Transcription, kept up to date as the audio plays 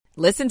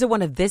Listen to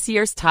one of this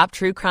year's top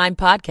true crime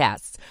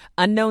podcasts.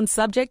 Unknown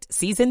Subject,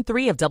 Season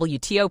 3 of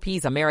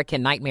WTOP's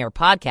American Nightmare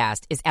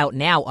podcast is out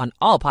now on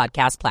all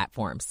podcast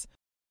platforms.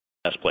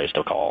 Best place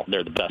to call.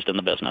 They're the best in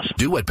the business.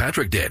 Do what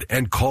Patrick did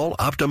and call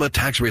Optima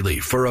Tax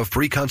Relief for a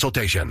free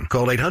consultation.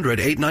 Call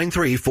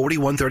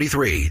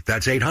 800-893-4133.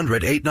 That's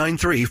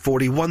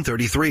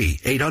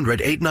 800-893-4133.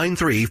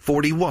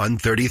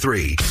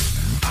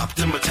 800-893-4133.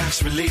 Optima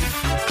Tax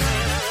Relief.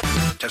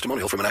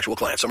 Testimonial from an actual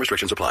client. Some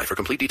restrictions apply. For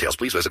complete details,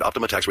 please visit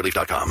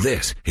OptimaTaxRelief.com.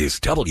 This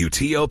is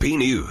WTOP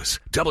News.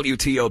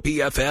 WTOP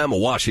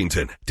FM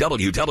Washington.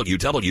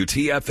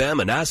 WWWTFM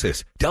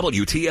Manassas.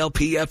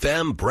 WTLP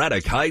FM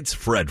Braddock Heights,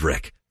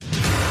 Frederick.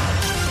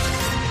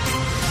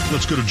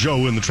 Let's go to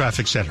Joe in the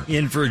traffic center.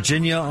 In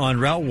Virginia on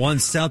Route 1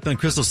 southbound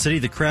Crystal City,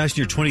 the crash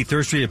near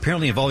 23rd Street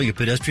apparently involving a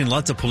pedestrian.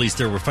 Lots of police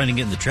there. We're finding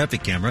it in the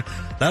traffic camera.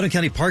 Loudoun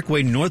County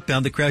Parkway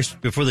northbound, the crash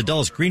before the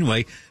Dulles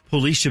Greenway.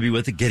 Police should be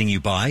with it, getting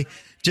you by.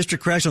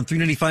 District crash on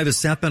 395 is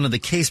southbound on the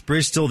Case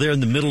Bridge, still there in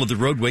the middle of the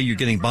roadway. You're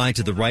getting by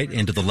to the right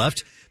and to the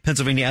left.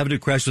 Pennsylvania Avenue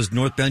crash was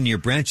northbound near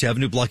Branch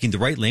Avenue, blocking the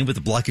right lane with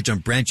a blockage on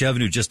Branch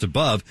Avenue just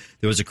above.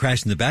 There was a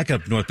crash in the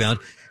backup northbound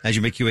as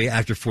you make your way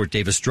after Fort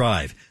Davis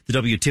Drive. The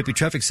WTOP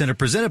Traffic Center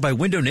presented by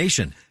Window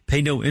Nation.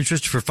 Pay no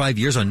interest for 5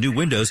 years on new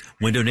windows.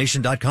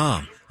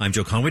 WindowNation.com. I'm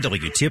Joe Conway,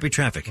 WTOP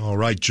Traffic. All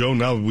right, Joe,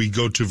 now we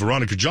go to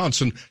Veronica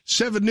Johnson,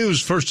 7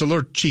 News First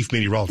Alert Chief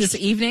Meteorologist.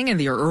 This evening and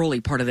the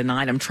early part of the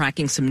night, I'm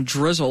tracking some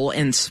drizzle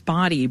and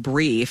spotty,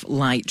 brief,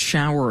 light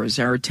showers.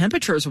 Our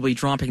temperatures will be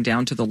dropping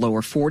down to the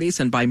lower 40s,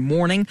 and by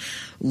morning,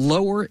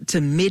 lower to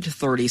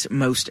mid-30s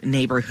most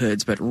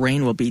neighborhoods. But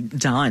rain will be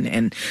done,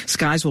 and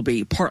skies will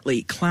be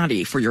partly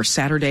cloudy for your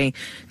Saturday.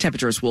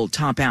 Temperatures will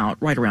top out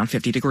right around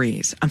 50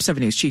 degrees. I'm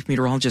 7 News Chief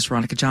Meteorologist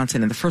Veronica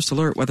Johnson in the First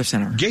Alert Weather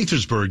Center.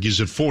 Gaithersburg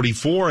is at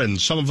 44, and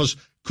some of us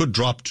could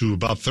drop to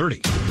about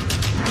 30.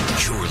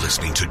 You're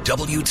listening to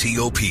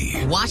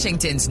WTOP,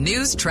 Washington's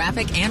news,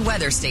 traffic, and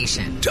weather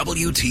station.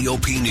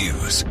 WTOP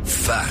News.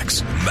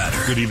 Facts matter.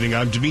 Good evening.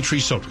 I'm Dimitri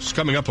Sotis.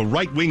 Coming up, a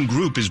right-wing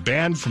group is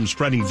banned from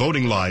spreading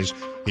voting lies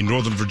in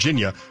Northern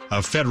Virginia.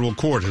 A federal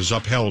court has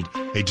upheld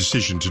a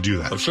decision to do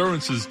that.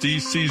 Assurances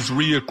DC's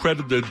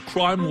reaccredited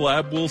crime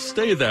lab will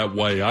stay that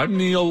way. I'm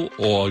Neil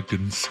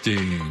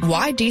Augenstein.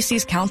 Why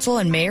DC's council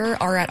and mayor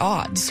are at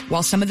odds,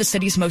 while some of the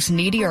city's most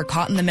needy are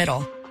caught in the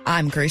middle.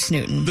 I'm Grace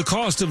Newton. The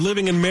cost of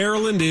living in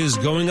Maryland is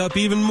going up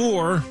even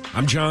more.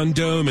 I'm John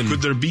Doman.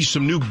 Could there be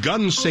some new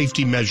gun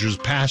safety measures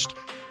passed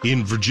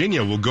in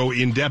Virginia? We'll go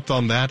in depth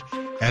on that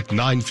at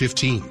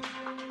 9:15.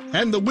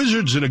 And the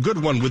Wizards in a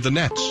good one with the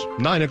Nets,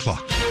 9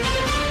 o'clock.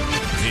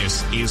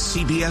 This is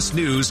CBS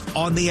News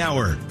on the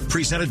Hour,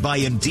 presented by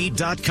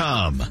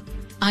Indeed.com.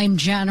 I'm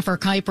Jennifer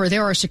Kuiper.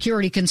 There are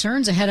security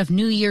concerns ahead of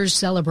New Year's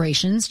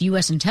celebrations.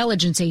 U.S.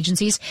 intelligence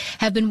agencies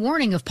have been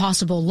warning of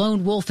possible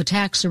lone wolf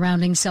attacks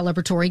surrounding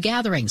celebratory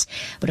gatherings.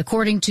 But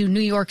according to New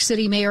York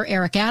City Mayor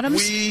Eric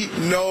Adams, we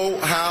know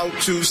how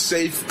to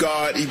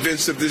safeguard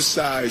events of this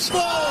size.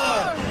 4,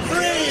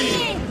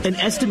 3. An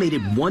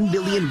estimated 1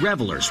 billion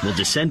revelers will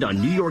descend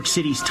on New York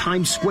City's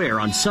Times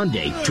Square on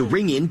Sunday to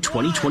ring in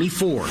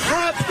 2024.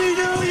 Happy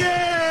New Year!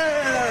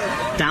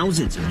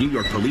 Thousands of New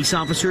York police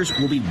officers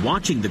will be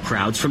watching the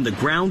crowds from the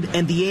ground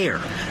and the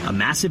air, a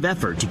massive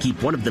effort to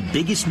keep one of the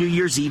biggest New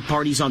Year's Eve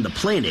parties on the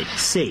planet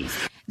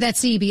safe.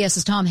 That's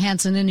CBS's Tom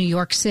Hansen in New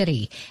York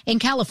City. In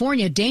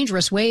California,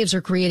 dangerous waves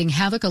are creating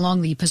havoc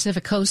along the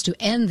Pacific coast to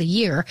end the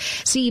year.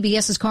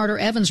 CBS's Carter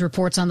Evans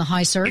reports on the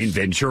high surf. In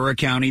Ventura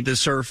County, the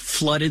surf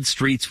flooded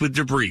streets with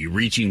debris,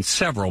 reaching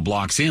several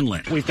blocks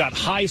inland. We've got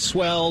high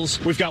swells.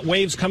 We've got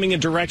waves coming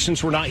in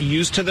directions we're not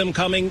used to them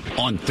coming.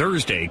 On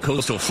Thursday,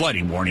 coastal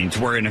flooding warnings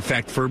were in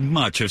effect for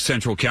much of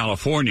Central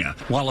California,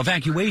 while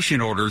evacuation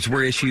orders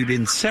were issued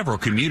in several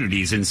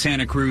communities in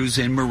Santa Cruz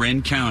and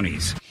Marin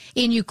counties.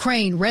 In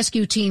Ukraine,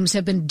 rescue teams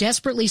have been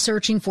desperately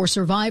searching for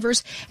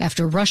survivors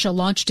after Russia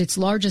launched its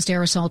largest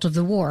air assault of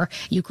the war.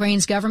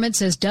 Ukraine's government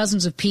says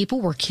dozens of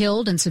people were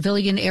killed and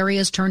civilian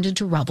areas turned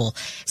into rubble.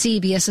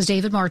 CBS's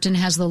David Martin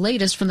has the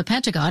latest from the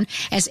Pentagon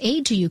as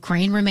aid to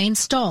Ukraine remains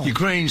stalled.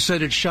 Ukraine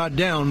said it shot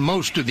down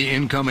most of the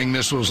incoming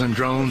missiles and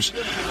drones,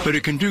 but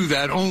it can do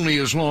that only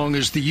as long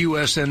as the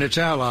U.S. and its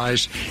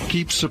allies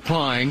keep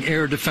supplying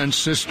air defense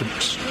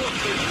systems.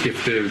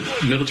 If the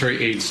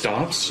military aid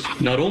stops,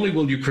 not only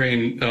will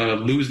Ukraine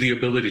lose the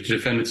ability to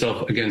defend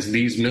itself against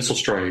these missile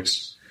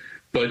strikes,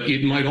 but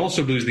it might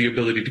also lose the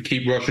ability to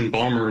keep Russian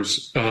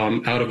bombers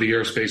out of the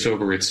airspace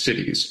over its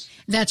cities.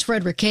 That's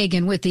Frederick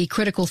Kagan with the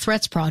Critical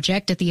Threats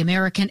Project at the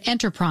American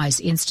Enterprise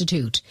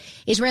Institute.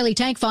 Israeli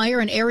tank fire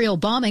and aerial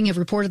bombing have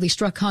reportedly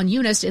struck Khan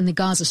Yunis in the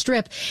Gaza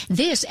Strip.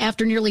 This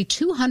after nearly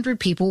 200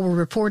 people were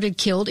reported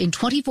killed in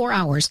 24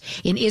 hours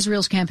in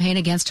Israel's campaign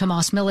against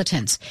Hamas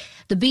militants.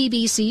 The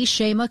BBC's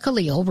Shema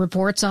Khalil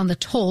reports on the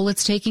toll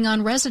it's taking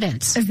on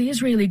residents. As the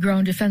Israeli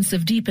ground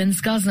offensive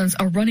deepens, Gazans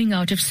are running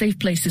out of safe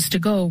places to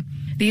go.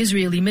 The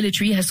Israeli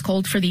military has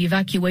called for the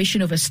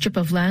evacuation of a strip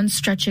of land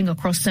stretching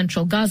across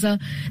central Gaza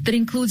that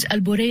includes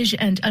Al-Bureij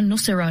and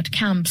Al-Nusayrat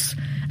camps,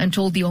 and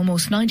told the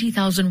almost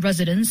 90,000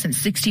 residents and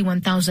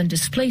 61,000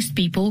 displaced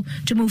people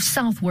to move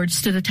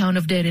southwards to the town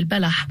of Deir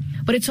el-Balah.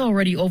 But it's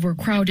already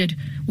overcrowded,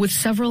 with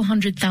several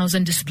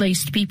 100,000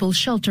 displaced people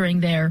sheltering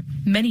there.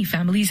 Many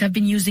families have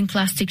been using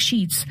plastic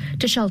sheets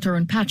to shelter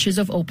on patches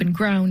of open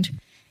ground.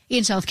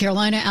 In South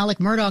Carolina, Alec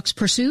Murdaugh's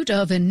pursuit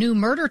of a new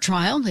murder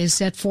trial is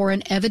set for an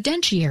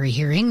evidentiary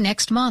hearing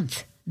next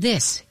month.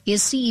 This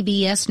is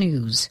CBS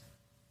News.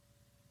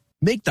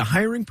 Make the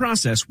hiring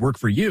process work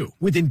for you.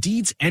 With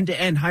Indeed's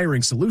end-to-end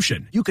hiring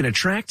solution, you can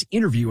attract,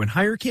 interview, and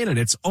hire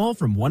candidates all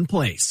from one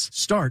place.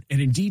 Start at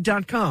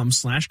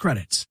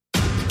Indeed.com/credits.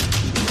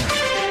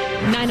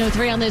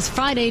 9:03 on this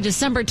Friday,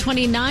 December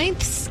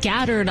 29th.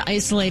 Scattered,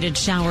 isolated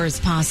showers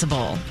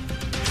possible.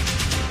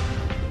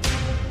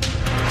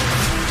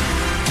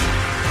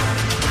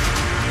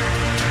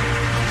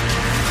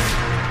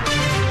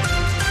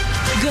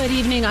 Good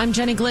evening. I'm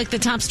Jenny Glick. The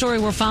top story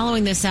we're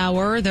following this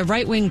hour. The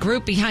right-wing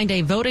group behind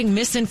a voting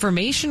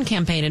misinformation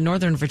campaign in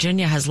Northern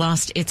Virginia has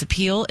lost its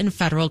appeal in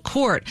federal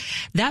court.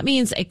 That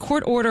means a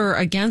court order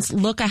against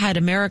Look Ahead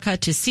America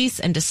to cease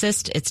and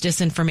desist its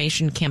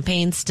disinformation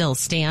campaign still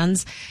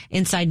stands.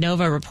 Inside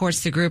Nova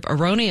reports the group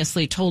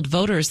erroneously told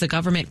voters the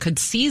government could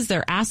seize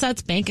their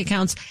assets, bank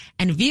accounts,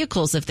 and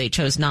vehicles if they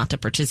chose not to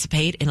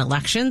participate in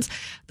elections.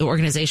 The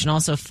organization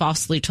also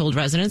falsely told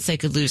residents they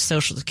could lose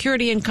Social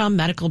Security income,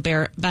 medical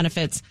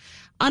benefits,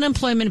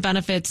 unemployment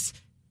benefits,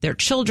 their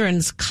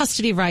children's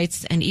custody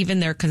rights, and even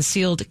their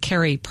concealed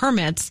carry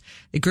permits.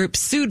 The group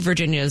sued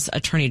Virginia's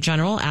Attorney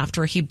General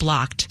after he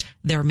blocked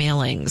their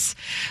mailings.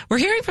 We're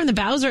hearing from the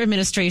Bowser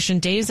administration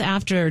days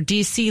after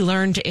D.C.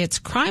 learned its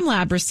crime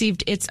lab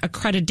received its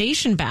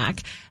accreditation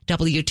back.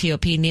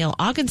 WTOP Neil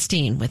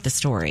Augenstein with the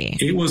story.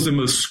 It was the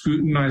most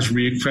scrutinized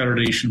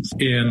reaccreditation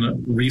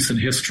in recent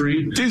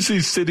history.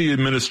 D.C. City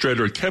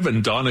Administrator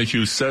Kevin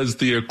Donahue says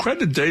the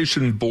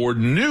accreditation board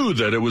knew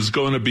that it was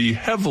going to be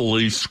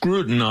heavily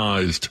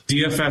scrutinized.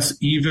 DFS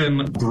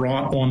even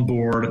brought on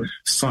board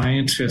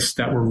scientists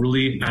that were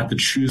really at the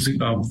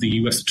choosing of the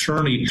U.S.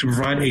 Attorney to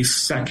provide a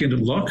second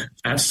look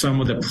at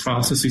some of the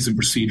processes and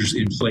procedures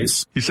in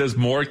place. He says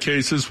more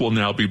cases will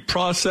now be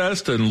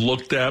processed and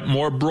looked at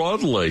more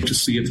broadly to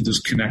see if there's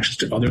connections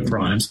to other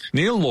crimes.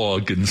 Neil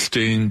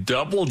Augenstein,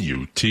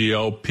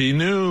 WTOP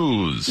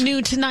News.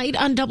 New tonight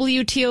on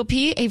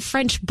WTOP, a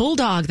French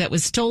bulldog that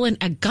was stolen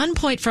at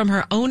gunpoint from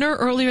her owner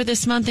earlier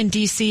this month in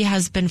D.C.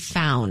 has been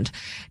found.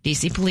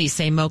 D.C. police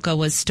say Mocha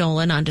was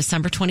stolen on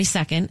December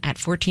 22nd at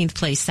 14th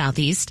Place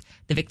Southeast.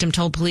 The victim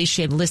told police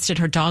she had listed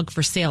her dog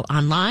for sale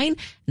online,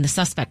 and the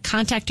suspect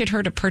contacted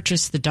her to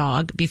purchase the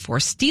dog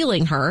before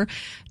stealing her.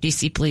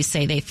 D.C. police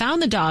say they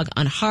found the dog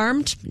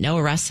unharmed. No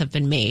arrests have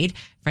been made.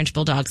 French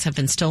bulldogs have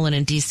been stolen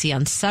in D.C.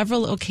 on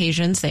several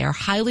occasions. They are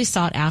highly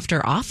sought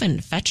after,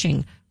 often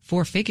fetching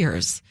four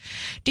figures.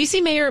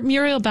 D.C. Mayor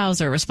Muriel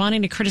Bowser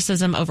responding to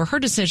criticism over her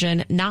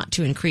decision not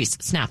to increase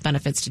SNAP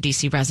benefits to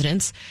D.C.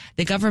 residents.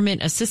 The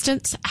government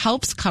assistance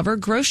helps cover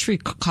grocery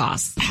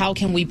costs. How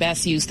can we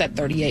best use that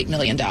 $38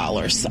 million?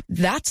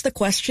 That's the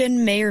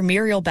question Mayor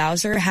Muriel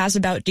Bowser has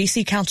about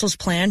D.C. Council's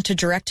plan to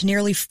direct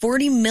nearly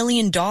 $40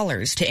 million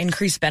to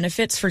increase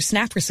benefits for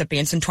SNAP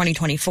recipients in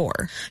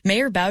 2024.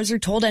 Mayor Bowser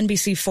told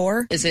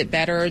NBC4, is it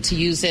better to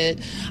use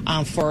it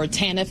for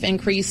TANF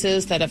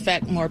increases that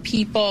affect more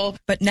people?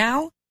 But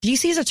now,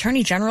 D.C.'s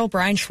Attorney General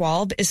Brian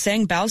Schwab is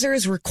saying Bowser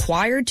is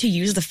required to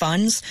use the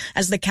funds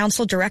as the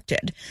council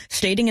directed,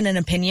 stating in an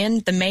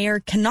opinion the mayor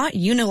cannot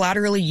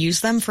unilaterally use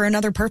them for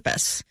another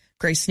purpose.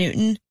 Grace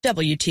Newton,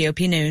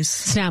 WTOP News.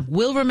 SNAP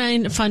will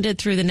remain funded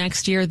through the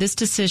next year. This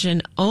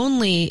decision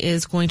only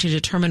is going to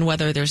determine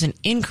whether there's an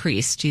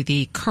increase to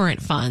the current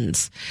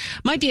funds.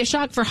 Might be a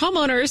shock for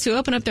homeowners who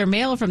open up their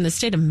mail from the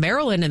state of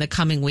Maryland in the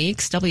coming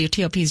weeks.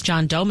 WTOP's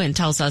John Doman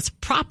tells us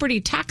property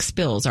tax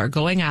bills are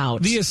going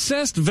out. The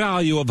assessed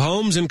value of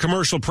homes and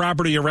commercial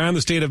property around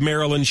the state of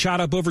Maryland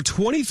shot up over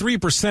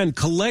 23%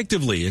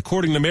 collectively,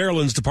 according to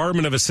Maryland's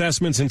Department of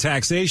Assessments and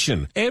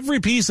Taxation.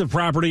 Every piece of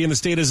property in the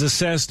state is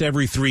assessed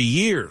every 3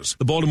 years.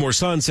 The Baltimore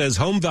Sun says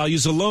home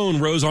values alone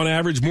rose on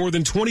average more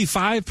than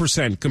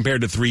 25%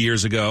 compared to 3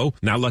 years ago.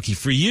 Now, lucky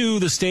for you,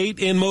 the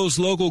state and most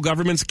local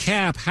governments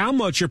cap how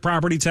much your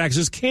property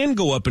taxes can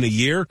go up in a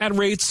year at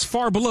rates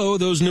far below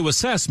those new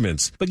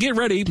assessments. But get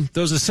ready,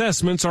 those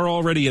assessments are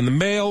already in the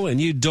mail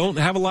and you don't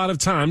have a lot of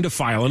time to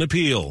file an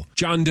appeal.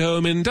 John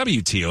Doman,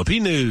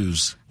 WTOP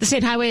News. The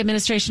State Highway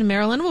Administration of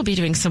Maryland will be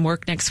doing some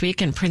work next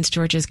week in Prince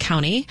George's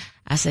County.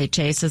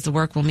 SHA says the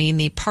work will mean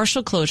the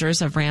partial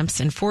closures of ramps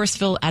in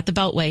Forestville at the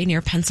Beltway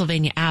near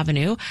Pennsylvania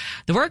Avenue.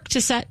 The work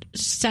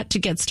set to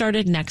get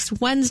started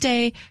next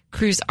Wednesday.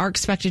 Crews are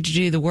expected to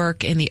do the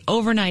work in the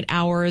overnight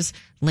hours.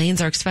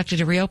 Lanes are expected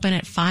to reopen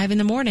at 5 in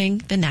the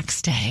morning the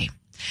next day.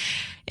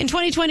 In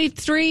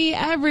 2023,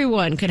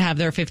 everyone could have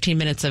their 15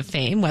 minutes of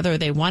fame, whether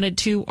they wanted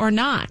to or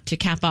not. To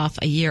cap off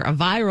a year of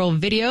viral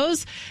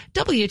videos,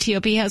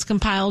 WTOP has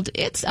compiled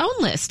its own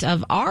list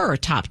of our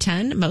top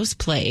 10 most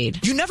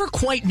played. You never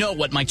quite know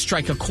what might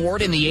strike a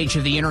chord in the age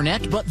of the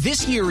internet, but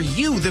this year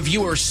you, the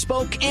viewers,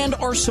 spoke and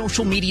our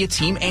social media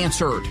team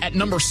answered. At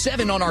number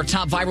 7 on our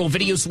top viral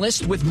videos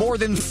list with more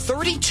than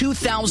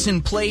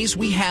 32,000 plays,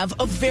 we have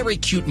a very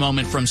cute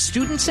moment from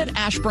students at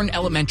Ashburn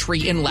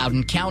Elementary in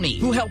Loudoun County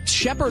who helped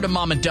shepherd a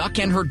mama duck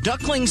and her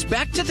ducklings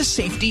back to the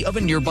safety of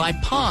a nearby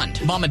pond.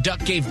 Mama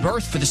duck gave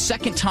birth for the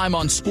second time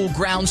on school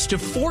grounds to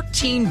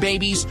 14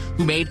 babies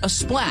who made a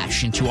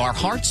splash into our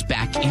hearts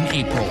back in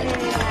April.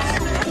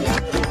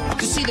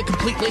 To see the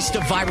complete list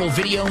of viral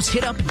videos,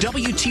 hit up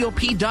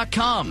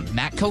WTOP.com.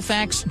 Matt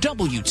Koufax,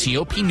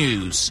 WTOP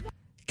News.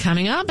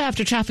 Coming up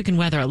after traffic and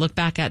weather, a look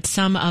back at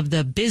some of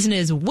the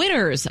business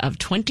winners of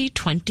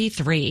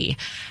 2023.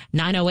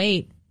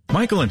 9:08.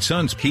 Michael &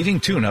 Son's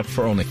heating tune-up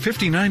for only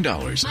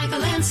 $59.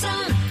 Michael &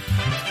 Son.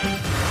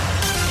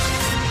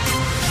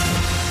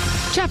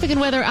 Traffic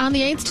and weather on the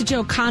 8th to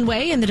Joe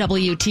Conway in the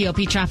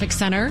WTOP Traffic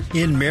Center.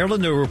 In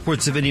Maryland, no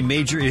reports of any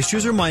major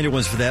issues or minor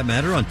ones for that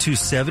matter. On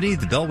 270,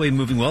 the Beltway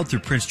moving well through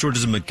Prince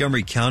George's and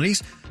Montgomery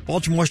counties.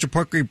 Baltimore-Worcester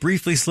Parkway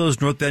briefly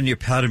slows northbound near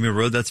Powdermere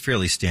Road. That's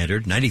fairly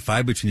standard.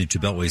 95 between the two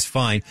beltways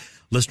fine.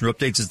 Listener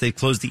updates as they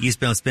close the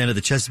eastbound span of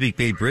the Chesapeake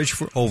Bay Bridge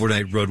for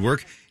overnight road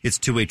work. It's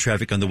two-way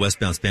traffic on the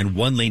westbound span,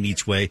 one lane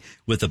each way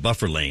with a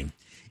buffer lane.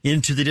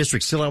 Into the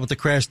district, still out with the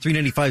crash,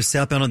 395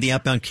 southbound on the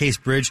outbound Case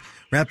Bridge.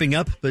 Wrapping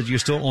up, but you're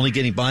still only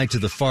getting by to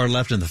the far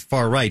left and the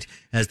far right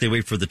as they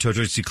wait for the tow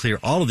trucks to clear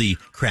all of the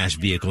crashed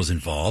vehicles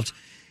involved.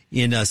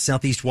 In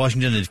southeast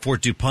Washington and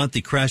Fort DuPont, the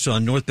crash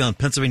on northbound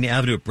Pennsylvania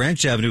Avenue at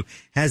Branch Avenue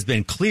has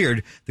been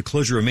cleared. The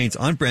closure remains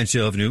on Branch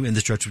Avenue in the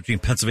stretch between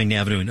Pennsylvania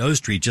Avenue and O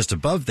Street. Just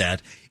above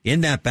that,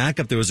 in that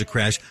backup, there was a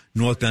crash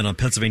northbound on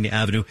Pennsylvania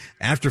Avenue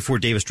after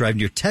Fort Davis Drive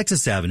near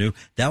Texas Avenue.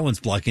 That one's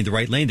blocking the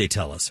right lane, they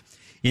tell us.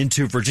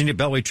 Into Virginia,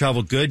 Beltway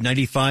travel good.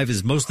 95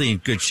 is mostly in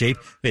good shape.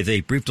 They have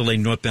a brief delay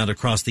northbound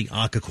across the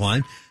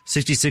Occoquan.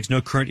 66,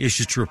 no current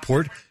issues to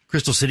report.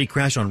 Crystal City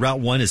crash on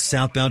Route 1 is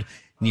southbound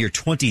near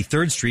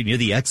 23rd Street, near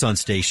the Exxon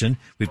station.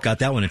 We've got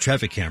that one in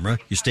traffic camera.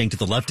 You're staying to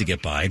the left to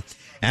get by.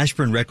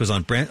 Ashburn wreck was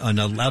on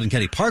Loudoun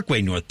County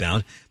Parkway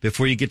northbound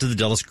before you get to the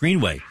Dulles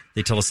Greenway.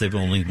 They tell us they've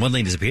only one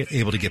lane is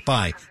able to get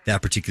by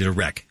that particular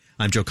wreck.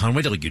 I'm Joe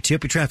Conway,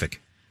 WTOP Traffic.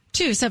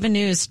 2-7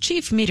 News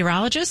Chief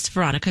Meteorologist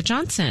Veronica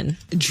Johnson.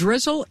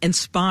 Drizzle and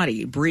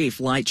spotty,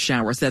 brief light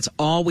showers. That's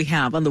all we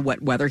have on the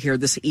wet weather here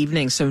this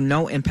evening, so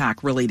no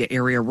impact really to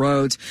area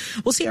roads.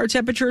 We'll see our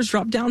temperatures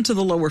drop down to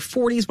the lower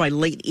 40s by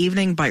late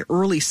evening, by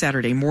early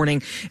Saturday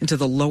morning into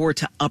the lower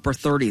to upper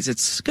 30s.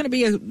 It's going to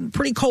be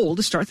pretty cold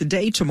to start the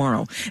day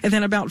tomorrow, and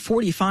then about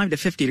 45 to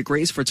 50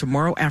 degrees for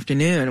tomorrow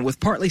afternoon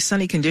with partly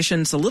sunny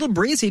conditions, a little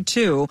breezy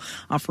too,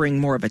 offering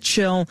more of a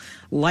chill.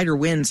 Lighter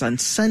winds on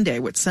Sunday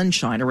with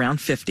sunshine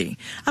around 50.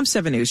 I'm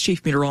 7 News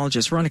Chief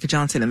Meteorologist Veronica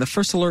Johnson in the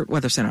First Alert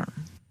Weather Center.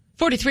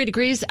 43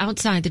 degrees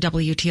outside the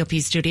WTOP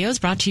studios,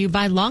 brought to you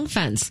by Long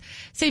Fence.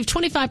 Save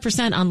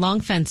 25% on Long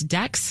Fence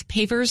decks,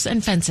 pavers,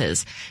 and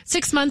fences.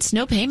 6 months,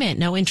 no payment,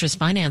 no interest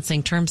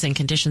financing. Terms and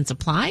conditions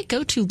apply.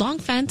 Go to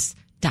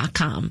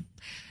longfence.com.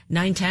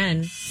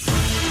 9:10.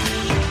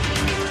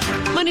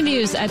 Money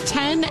news at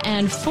 10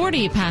 and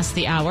 40 past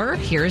the hour.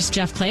 Here's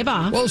Jeff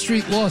Claybaugh. Wall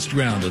Street lost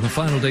ground on the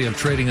final day of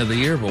trading of the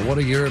year, but what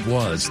a year it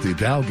was. The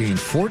Dow gained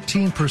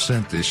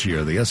 14% this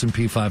year. The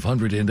S&P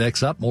 500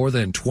 index up more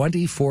than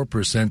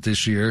 24%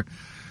 this year.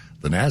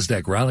 The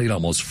NASDAQ rallied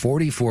almost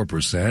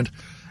 44%.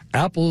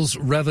 Apple's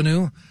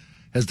revenue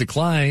has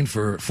declined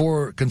for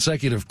 4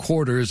 consecutive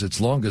quarters, its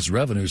longest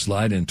revenue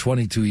slide in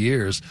 22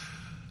 years.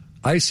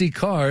 IC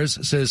Cars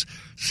says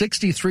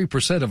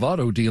 63% of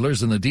auto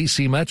dealers in the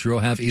D.C. metro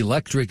have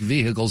electric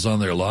vehicles on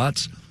their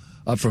lots,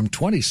 up from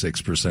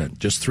 26%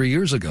 just 3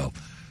 years ago.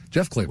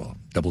 Jeff Claybaugh,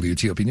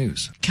 WTOP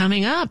News.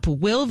 Coming up,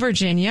 will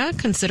Virginia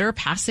consider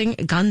passing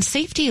gun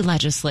safety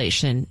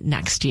legislation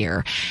next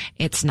year?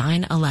 It's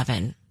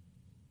 9/11.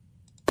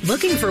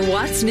 Looking for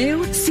what's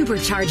new?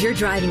 Supercharge your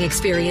driving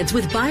experience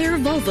with Buyer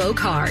Volvo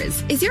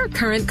cars. Is your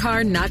current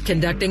car not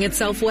conducting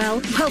itself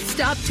well? Well,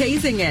 stop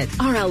tasing it.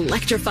 Our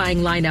electrifying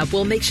lineup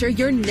will make sure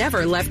you're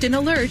never left in a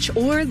lurch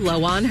or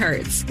low on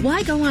hertz.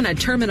 Why go on a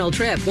terminal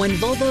trip when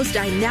Volvo's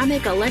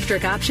dynamic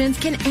electric options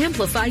can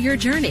amplify your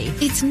journey?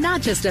 It's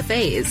not just a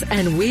phase,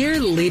 and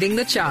we're leading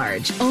the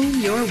charge. Own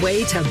your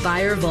way to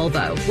Buyer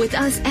Volvo. With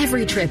us,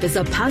 every trip is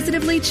a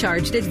positively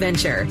charged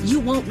adventure. You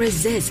won't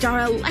resist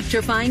our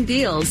electrifying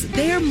deals.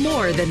 They're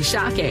more than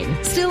shocking.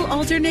 Still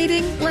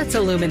alternating? Let's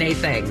illuminate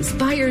things.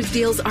 Buyer's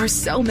deals are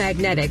so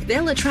magnetic,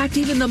 they'll attract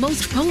even the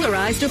most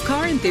polarized of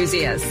car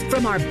enthusiasts.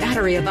 From our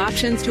battery of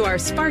options to our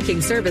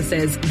sparking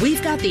services,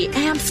 we've got the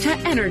amps to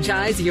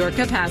energize your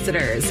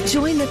capacitors.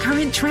 Join the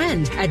current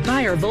trend. At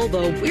Buyer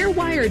Volvo, we're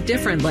wired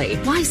differently.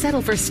 Why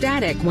settle for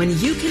static when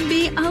you can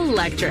be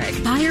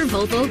electric? Buyer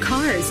Volvo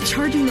cars,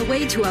 charging the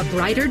way to a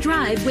brighter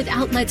drive with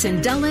outlets in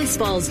Dulles,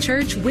 Falls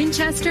Church,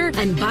 Winchester,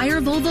 and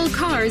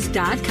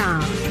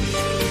BuyerVolvoCars.com.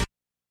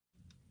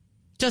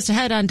 Just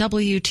ahead on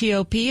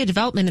WTOP, a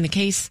development in the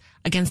case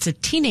against a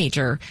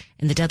teenager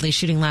in the deadly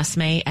shooting last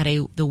May at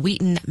the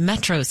Wheaton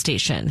Metro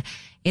station.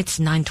 It's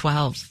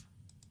 9:12.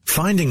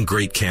 Finding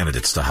great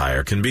candidates to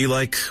hire can be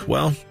like,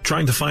 well,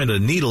 trying to find a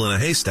needle in a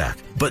haystack,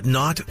 but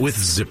not with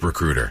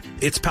ZipRecruiter.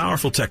 Its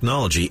powerful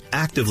technology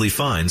actively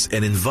finds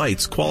and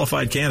invites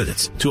qualified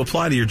candidates to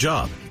apply to your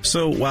job.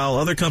 So while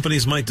other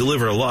companies might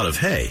deliver a lot of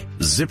hay,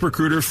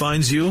 ZipRecruiter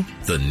finds you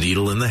the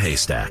needle in the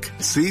haystack.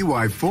 See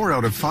why 4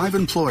 out of 5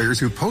 employers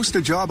who post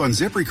a job on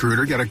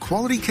ZipRecruiter get a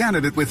quality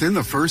candidate within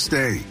the first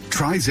day.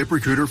 Try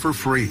ZipRecruiter for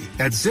free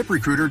at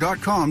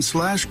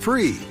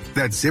ZipRecruiter.com/free.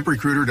 That's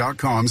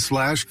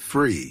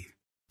ZipRecruiter.com/free.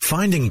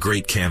 Finding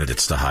great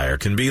candidates to hire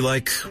can be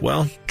like,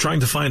 well, trying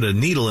to find a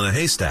needle in a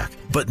haystack,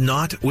 but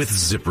not with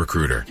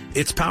ZipRecruiter.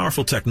 Its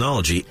powerful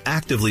technology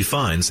actively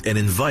finds and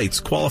invites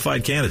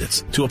qualified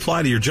candidates to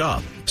apply to your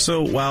job.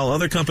 So while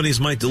other companies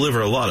might deliver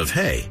a lot of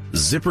hay,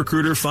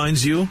 ZipRecruiter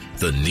finds you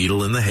the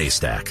needle in the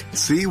haystack.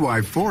 See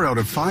why 4 out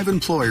of 5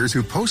 employers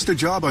who post a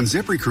job on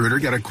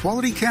ZipRecruiter get a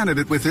quality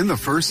candidate within the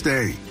first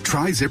day.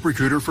 Try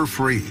ZipRecruiter for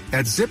free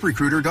at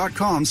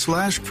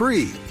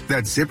ZipRecruiter.com/free.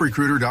 That's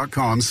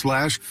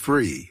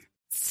ZipRecruiter.com/free.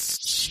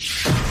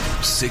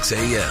 6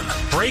 a.m.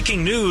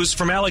 Breaking news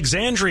from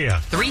Alexandria.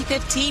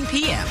 3:15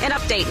 p.m. An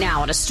update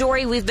now on a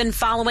story we've been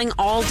following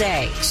all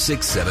day.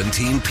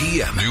 6:17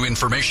 p.m. New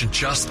information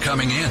just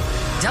coming in.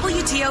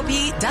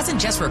 WTOP doesn't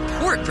just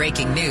report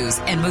breaking news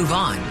and move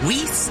on.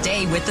 We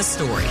stay with the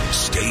story.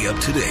 Stay up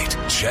to date.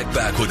 Check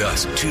back with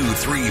us 2,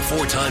 3,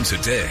 4 times a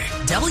day.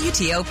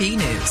 WTOP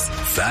News.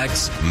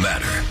 Facts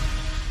matter.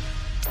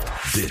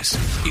 This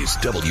is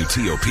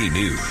WTOP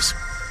News.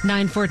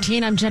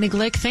 9:14, I'm Jenny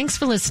Glick. Thanks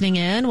for listening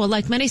in. Well,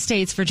 like many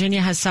states, Virginia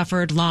has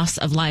suffered loss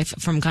of life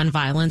from gun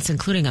violence,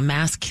 including a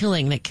mass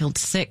killing that killed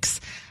 6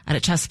 at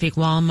a Chesapeake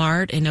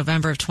Walmart in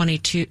November of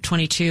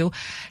 2022,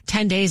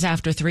 10 days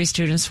after 3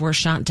 students were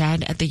shot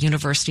dead at the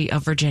University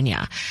of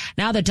Virginia.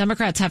 Now that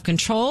Democrats have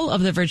control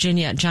of the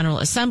Virginia General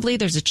Assembly,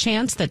 there's a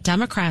chance that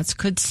Democrats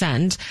could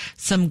send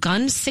some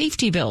gun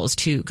safety bills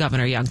to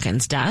Governor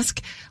Youngkin's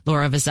desk.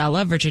 Laura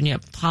Vizella, Virginia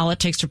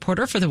politics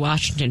reporter for the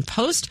Washington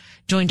Post,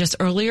 joined us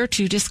earlier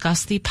to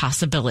discuss the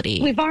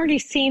possibility. We've already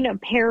seen a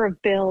pair of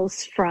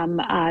bills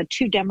from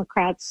 2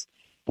 Democrats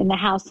in the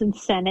House and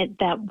Senate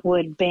that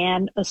would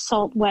ban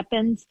assault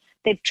weapons.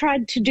 They've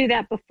tried to do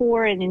that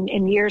before, and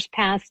in years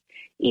past,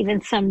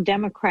 even some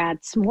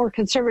Democrats, more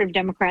conservative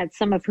Democrats,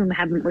 some of whom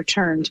haven't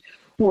returned,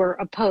 were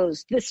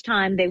opposed. This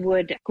time they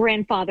would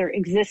grandfather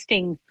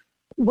existing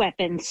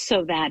weapons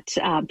so that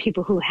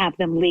people who have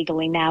them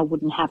legally now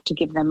wouldn't have to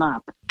give them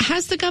up.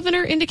 Has the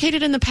governor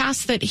indicated in the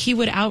past that he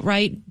would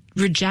outright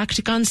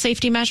reject gun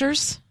safety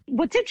measures?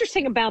 What's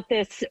interesting about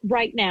this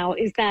right now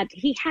is that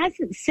he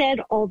hasn't said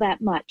all that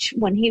much.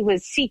 When he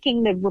was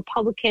seeking the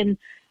Republican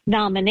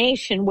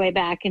nomination way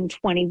back in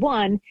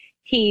 21,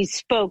 he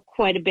spoke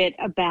quite a bit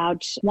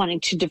about wanting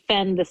to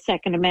defend the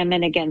Second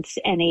Amendment against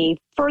any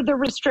further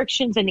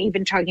restrictions, and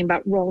even talking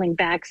about rolling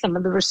back some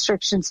of the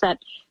restrictions that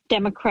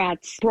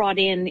Democrats brought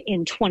in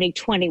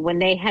 2020 when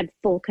they had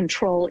full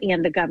control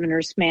in the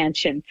governor's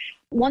mansion.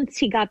 Once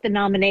he got the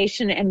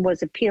nomination and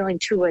was appealing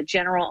to a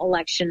general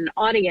election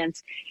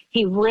audience,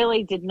 he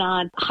really did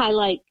not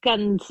highlight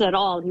guns at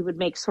all. He would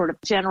make sort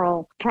of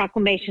general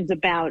proclamations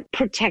about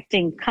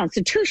protecting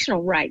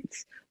constitutional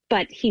rights,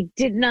 but he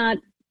did not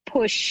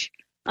push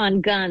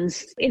on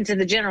guns into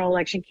the general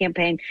election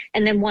campaign.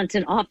 And then once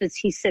in office,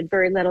 he said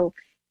very little,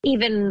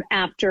 even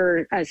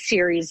after a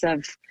series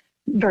of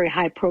very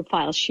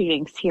high-profile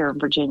shootings here in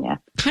Virginia.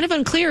 Kind of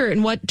unclear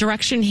in what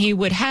direction he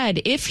would head.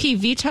 If he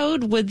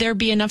vetoed, would there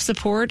be enough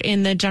support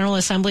in the General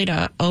Assembly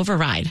to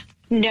override?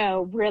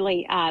 No,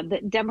 really.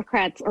 The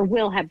Democrats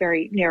will have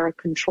very narrow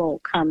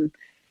control come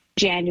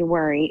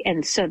January,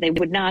 and so they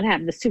would not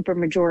have the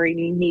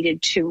supermajority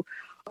needed to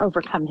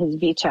overcome his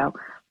veto.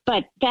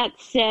 But that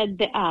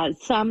said,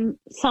 some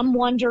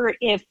wonder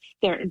if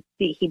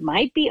he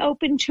might be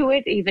open to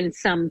it. Even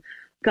some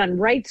gun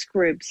rights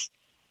groups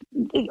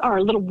are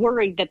a little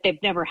worried that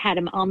they've never had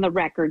him on the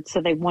record,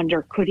 so they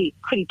wonder could he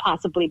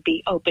possibly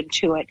be open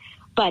to it.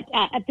 But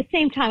at the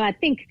same time, I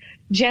think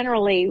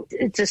generally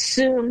it's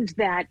assumed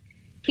that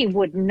he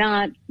would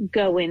not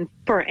go in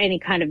for any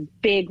kind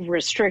of big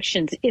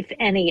restrictions, if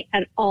any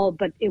at all,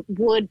 but it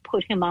would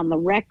put him on the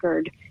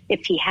record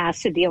if he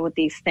has to deal with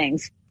these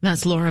things.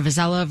 That's Laura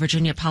Vizella,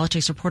 Virginia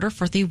politics reporter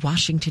for the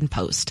Washington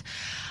Post.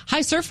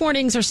 High surf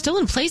warnings are still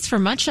in place for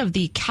much of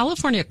the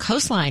California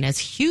coastline as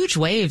huge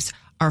waves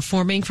are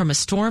forming from a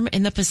storm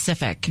in the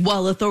Pacific.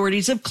 While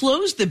authorities have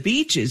closed the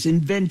beaches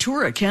in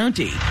Ventura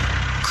County,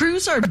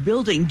 crews are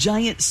building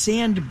giant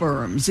sand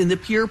berms in the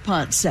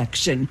Pierpont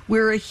section,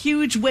 where a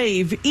huge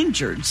wave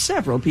injured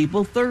several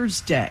people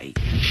Thursday.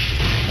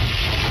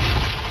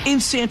 In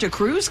Santa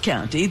Cruz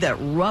County, that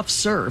rough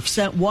surf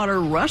sent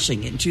water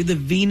rushing into the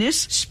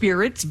Venus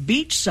Spirits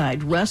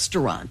beachside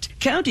restaurant.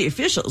 County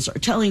officials are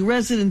telling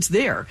residents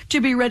there to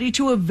be ready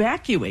to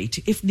evacuate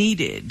if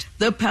needed.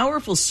 The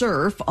powerful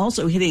surf,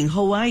 also hitting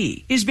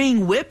Hawaii, is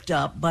being whipped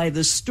up by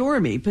the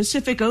stormy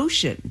Pacific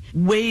Ocean.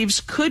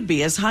 Waves could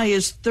be as high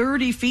as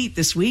 30 feet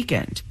this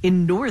weekend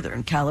in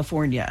Northern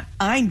California.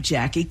 I'm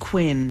Jackie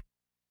Quinn.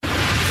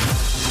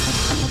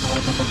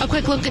 A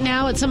quick look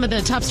now at some of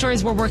the top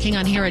stories we're working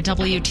on here at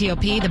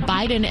WTOP. The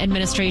Biden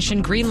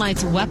administration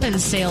greenlights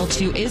weapons sale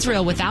to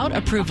Israel without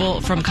approval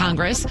from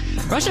Congress.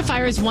 Russia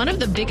fires one of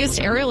the biggest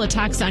aerial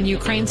attacks on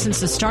Ukraine since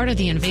the start of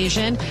the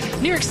invasion.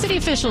 New York City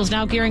officials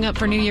now gearing up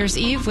for New Year's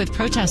Eve with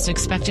protests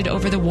expected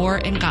over the war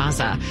in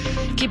Gaza.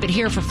 Keep it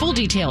here for full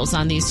details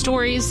on these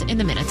stories in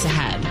the minutes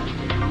ahead.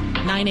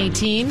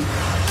 9:18.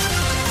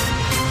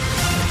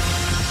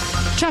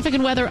 Traffic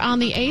and weather on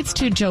the 8th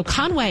to Joe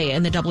Conway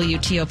in the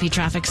WTOP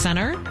Traffic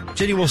Center.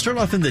 Jenny, we'll start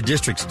off in the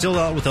district. Still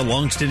out with a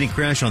long-standing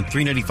crash on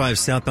 395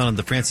 southbound on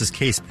the Francis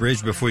Case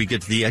Bridge before you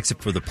get to the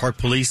exit for the Park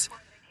Police.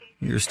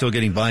 You're still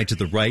getting by to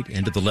the right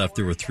and to the left.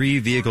 There were 3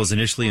 vehicles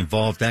initially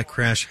involved. That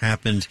crash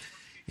happened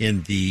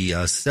in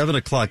the 7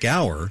 o'clock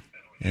hour,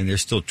 and they're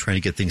still trying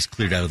to get things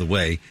cleared out of the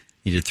way.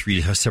 Needed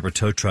 3 separate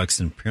tow trucks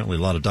and apparently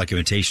a lot of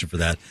documentation for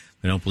that.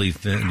 I don't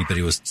believe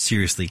anybody was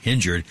seriously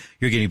injured.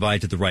 You're getting by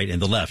to the right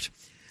and the left.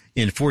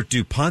 In Fort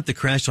DuPont, the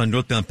crash on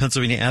northbound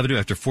Pennsylvania Avenue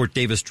after Fort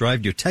Davis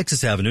Drive near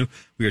Texas Avenue.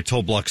 We are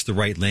told blocks the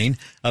right lane.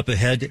 Up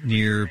ahead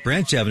near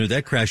Branch Avenue,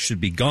 that crash should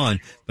be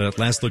gone, but at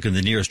last look in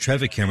the nearest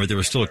traffic camera, there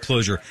was still a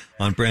closure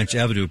on Branch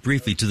Avenue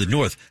briefly to the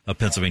north of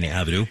Pennsylvania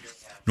Avenue.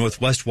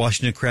 Northwest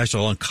Washington crash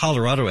along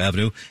Colorado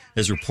Avenue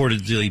is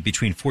reportedly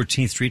between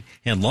 14th Street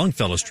and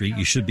Longfellow Street.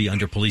 You should be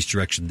under police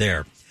direction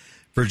there.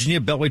 Virginia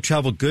Beltway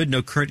travel good.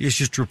 No current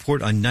issues to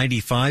report on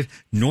 95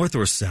 north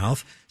or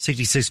south.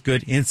 66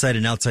 good inside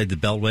and outside the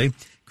Beltway.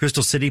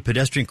 Crystal City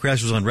pedestrian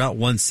crash was on Route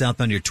 1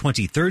 southbound near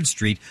 23rd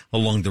Street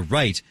along the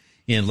right.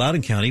 In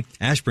Loudoun County,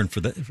 Ashburn,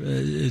 for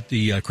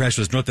the crash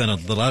was northbound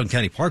on the Loudoun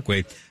County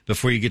Parkway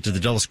before you get to the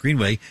Dulles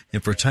Greenway.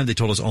 And for a time, they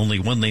told us only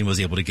one lane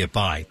was able to get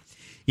by.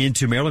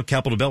 Into Maryland,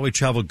 Capital Beltway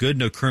travel good.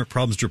 No current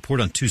problems to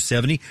report on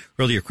 270.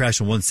 Earlier crash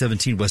on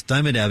 117 West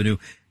Diamond Avenue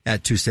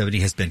at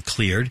 270 has been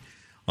cleared.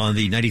 On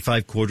the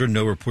 95 corridor,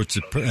 no reports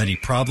of any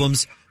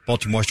problems.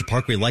 Baltimore-Washington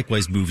Parkway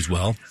likewise moves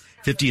well.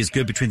 50 is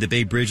good between the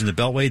Bay Bridge and the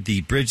Beltway.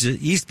 The bridge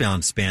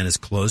eastbound span is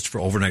closed for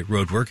overnight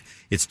road work.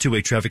 It's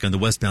 2-way traffic on the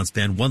westbound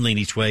span, 1 lane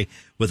each way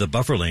with a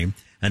buffer lane.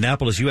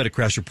 Annapolis, you had a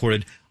crash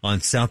reported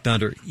on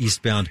southbound or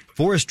eastbound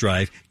Forest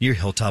Drive near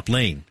Hilltop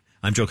Lane.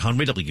 I'm Joe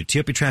Conway,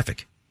 WTOP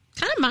Traffic.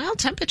 Kind of mild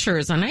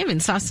temperatures, and I even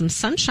saw some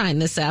sunshine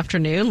this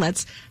afternoon.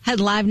 Let's head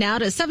live now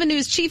to 7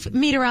 News Chief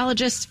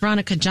Meteorologist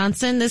Veronica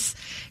Johnson. This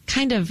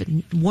kind of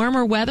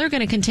warmer weather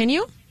going to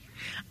continue?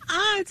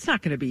 It's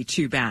not going to be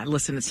too bad.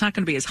 Listen, it's not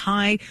going to be as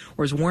high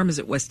or as warm as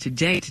it was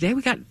today. Today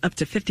we got up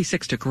to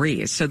 56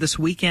 degrees. So this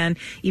weekend,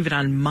 even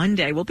on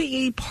Monday, we'll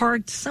be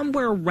parked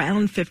somewhere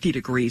around 50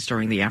 degrees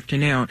during the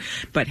afternoon.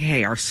 But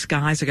hey, our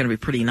skies are going to be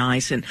pretty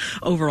nice. And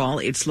overall,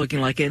 it's looking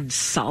like a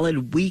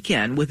solid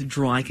weekend with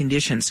dry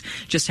conditions.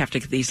 Just have to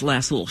get these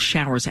last little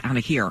showers out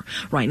of here.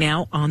 Right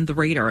now on the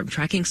radar, I'm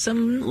tracking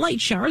some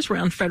light showers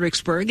around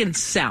Fredericksburg and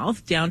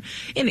south, down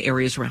in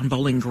areas around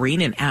Bowling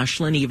Green and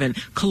Ashland, even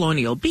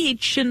Colonial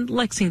Beach and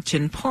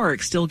Lexington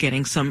Park, still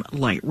getting some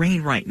light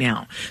rain right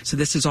now. So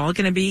this is all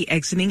going to be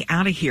exiting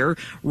out of here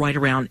right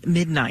around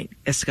midnight.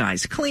 As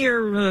skies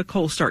clear,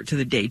 cold start to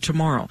the day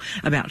tomorrow,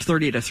 about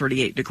 30 to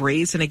 38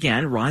 degrees. And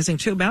again, rising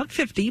to about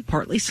 50,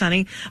 partly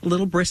sunny, a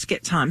little brisk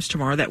at times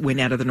tomorrow, that wind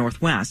out of the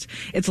northwest.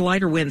 It's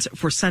lighter winds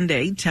for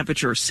Sunday,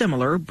 temperature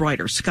similar,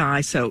 brighter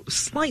sky, so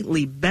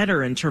slightly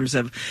better in terms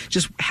of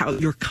just how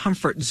your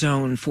comfort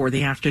zone for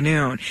the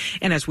afternoon.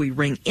 And as we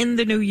ring in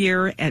the new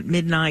year at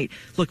midnight,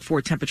 look for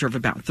a temperature of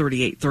about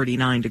 38,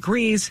 39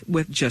 degrees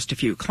with just a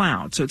few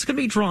clouds. So it's going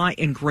to be dry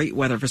and great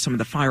weather for some of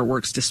the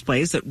fireworks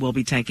displays that will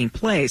be taking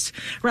place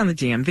around the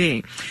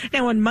DMV.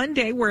 Now on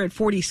Monday, we're at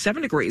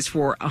 47 degrees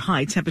for a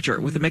high temperature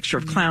with a mixture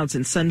of clouds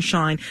and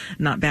sunshine.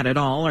 Not bad at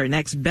all. Our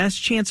next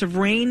best chance of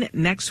rain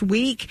next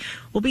week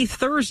will be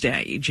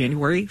Thursday,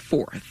 January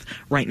 4th.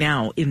 Right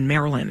now in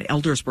Maryland,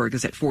 Eldersburg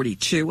is at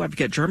 42. I've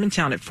got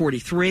Germantown at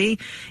 43.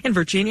 In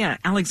Virginia,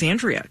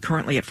 Alexandria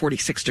currently at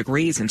 46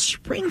 degrees and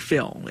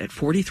Springfield at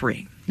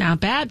 43.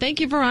 Not bad. Thank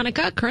you,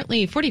 Veronica.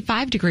 Currently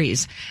 45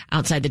 degrees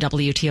outside the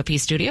WTOP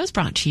studios,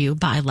 brought to you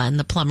by Len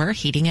the Plumber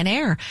Heating and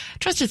Air.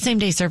 Trusted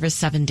same-day service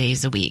 7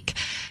 days a week.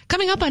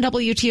 Coming up on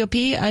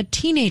WTOP, a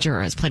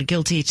teenager has pled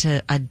guilty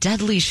to a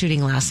deadly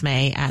shooting last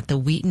May at the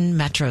Wheaton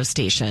Metro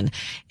Station.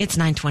 It's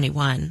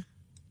 9:21.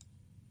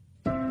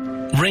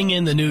 Ring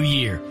in the new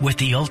year with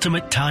the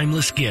ultimate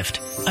timeless gift,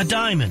 a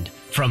diamond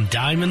from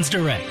Diamonds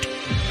Direct.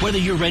 Whether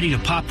you're ready to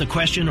pop the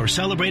question or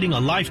celebrating a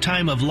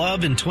lifetime of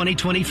love in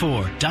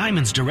 2024,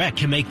 Diamonds Direct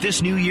can make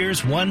this New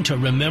Year's one to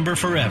remember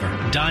forever.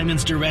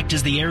 Diamonds Direct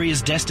is the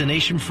area's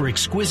destination for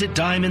exquisite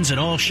diamonds in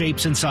all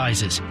shapes and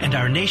sizes, and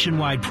our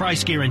nationwide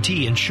price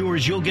guarantee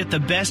ensures you'll get the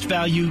best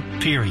value,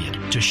 period.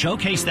 To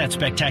showcase that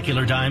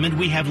spectacular diamond,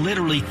 we have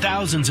literally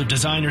thousands of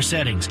designer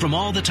settings from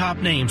all the top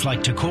names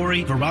like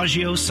Tacori,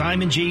 Verragio,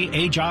 Simon G,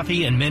 A.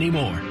 Jaffe, and many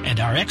more. And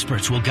our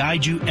experts will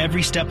guide you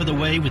every step of the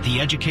way with the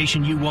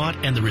education you want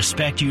and the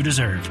respect you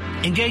deserve.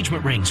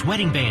 Engagement rings,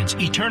 wedding bands,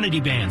 eternity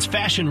bands,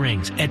 fashion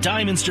rings. At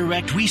Diamonds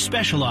Direct, we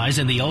specialize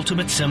in the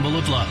ultimate symbol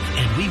of love,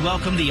 and we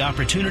welcome the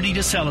opportunity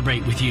to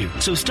celebrate with you.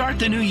 So start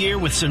the new year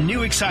with some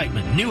new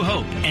excitement, new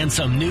hope, and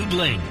some new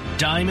bling.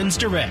 Diamonds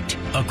Direct,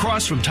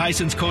 across from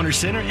Tyson's Corner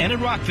Center and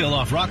in Rockville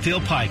off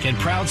Rockville Pike, and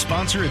proud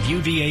sponsor of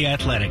UVA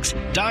Athletics.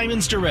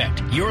 Diamonds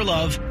Direct, your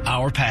love,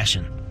 our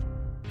passion.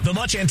 The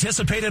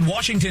much-anticipated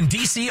Washington,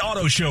 D.C.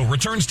 Auto Show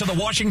returns to the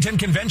Washington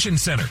Convention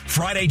Center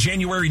Friday,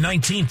 January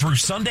 19th through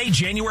Sunday,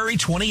 January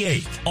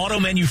 28th. Auto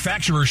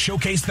manufacturers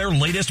showcase their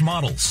latest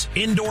models.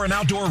 Indoor and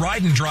outdoor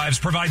ride and drives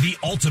provide the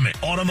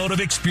ultimate automotive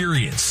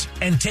experience.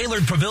 And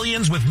tailored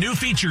pavilions with new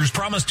features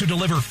promise to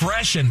deliver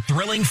fresh and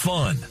thrilling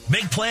fun.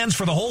 Make plans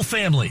for the whole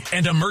family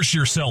and immerse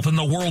yourself in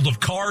the world of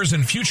cars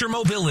and future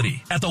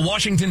mobility at the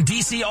Washington,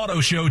 D.C.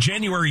 Auto Show,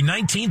 January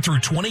 19th through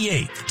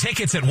 28th.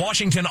 Tickets at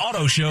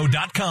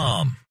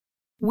WashingtonAutoShow.com.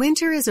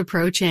 Winter is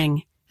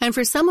approaching, and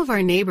for some of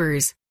our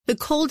neighbors, the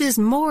cold is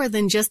more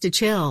than just a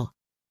chill.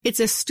 It's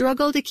a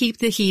struggle to keep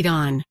the heat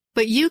on,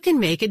 but you can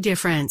make a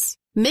difference.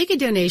 Make a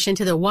donation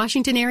to the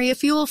Washington Area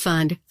Fuel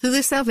Fund through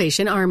the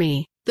Salvation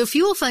Army. The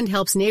Fuel Fund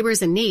helps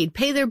neighbors in need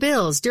pay their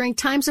bills during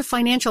times of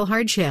financial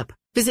hardship.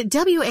 Visit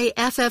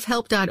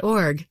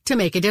WAFFhelp.org to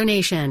make a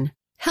donation.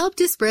 Help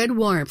to spread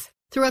warmth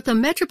throughout the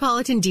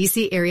metropolitan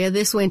D.C. area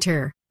this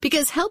winter,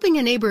 because helping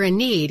a neighbor in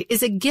need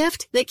is a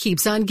gift that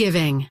keeps on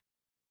giving.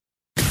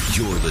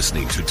 You're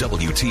listening to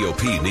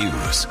WTOP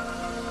News.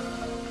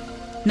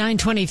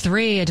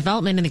 9:23, a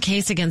development in the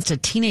case against a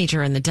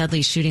teenager in the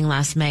deadly shooting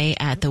last May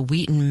at the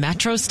Wheaton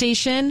Metro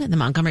Station. The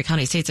Montgomery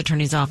County State's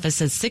Attorney's Office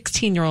says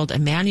 16-year-old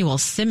Emmanuel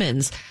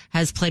Simmons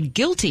has pled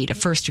guilty to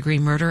first-degree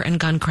murder and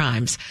gun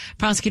crimes.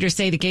 Prosecutors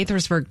say the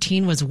Gaithersburg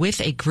teen was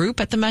with a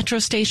group at the Metro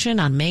Station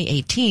on May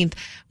 18th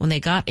when they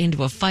got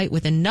into a fight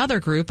with another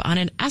group on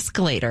an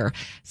escalator.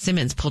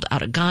 Simmons pulled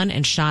out a gun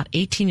and shot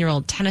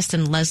 18-year-old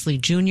Tennyson Leslie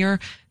Jr.,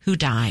 who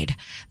died.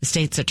 The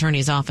state's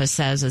attorney's office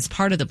says as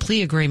part of the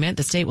plea agreement,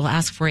 the state will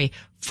ask for a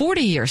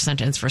 40-year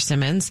sentence for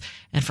Simmons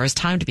and for his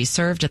time to be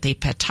served at the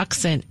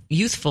Patuxent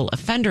Youthful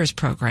Offenders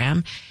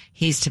Program.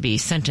 He's to be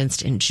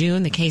sentenced in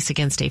June. The case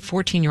against a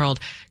 14-year-old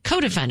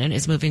co-defendant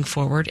is moving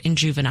forward in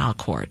juvenile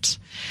court.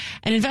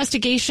 An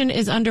investigation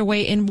is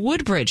underway in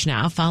Woodbridge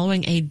now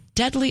following a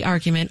deadly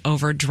argument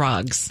over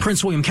drugs.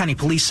 Prince William County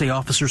Police say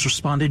officers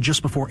responded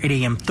just before 8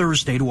 a.m.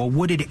 Thursday to a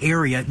wooded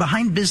area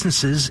behind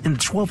businesses in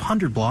the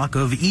 1200 block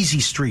of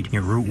Easy Street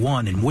near Route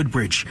 1 in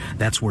Woodbridge.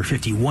 That's where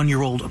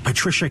 51-year-old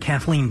Patricia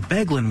Kathleen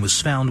Beglin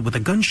was found with a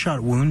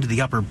gunshot wound to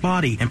the upper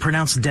body and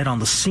pronounced dead on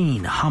the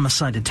scene.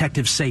 Homicide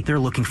detectives say they're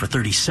looking for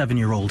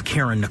 37-year-old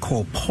Karen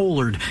Nicole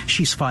Pollard.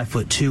 She's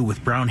 5'2"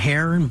 with brown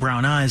hair and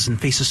brown eyes and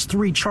faces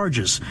 3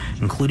 charges,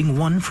 including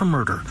one for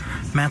murder.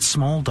 Matt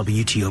Small,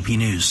 WTOP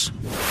News.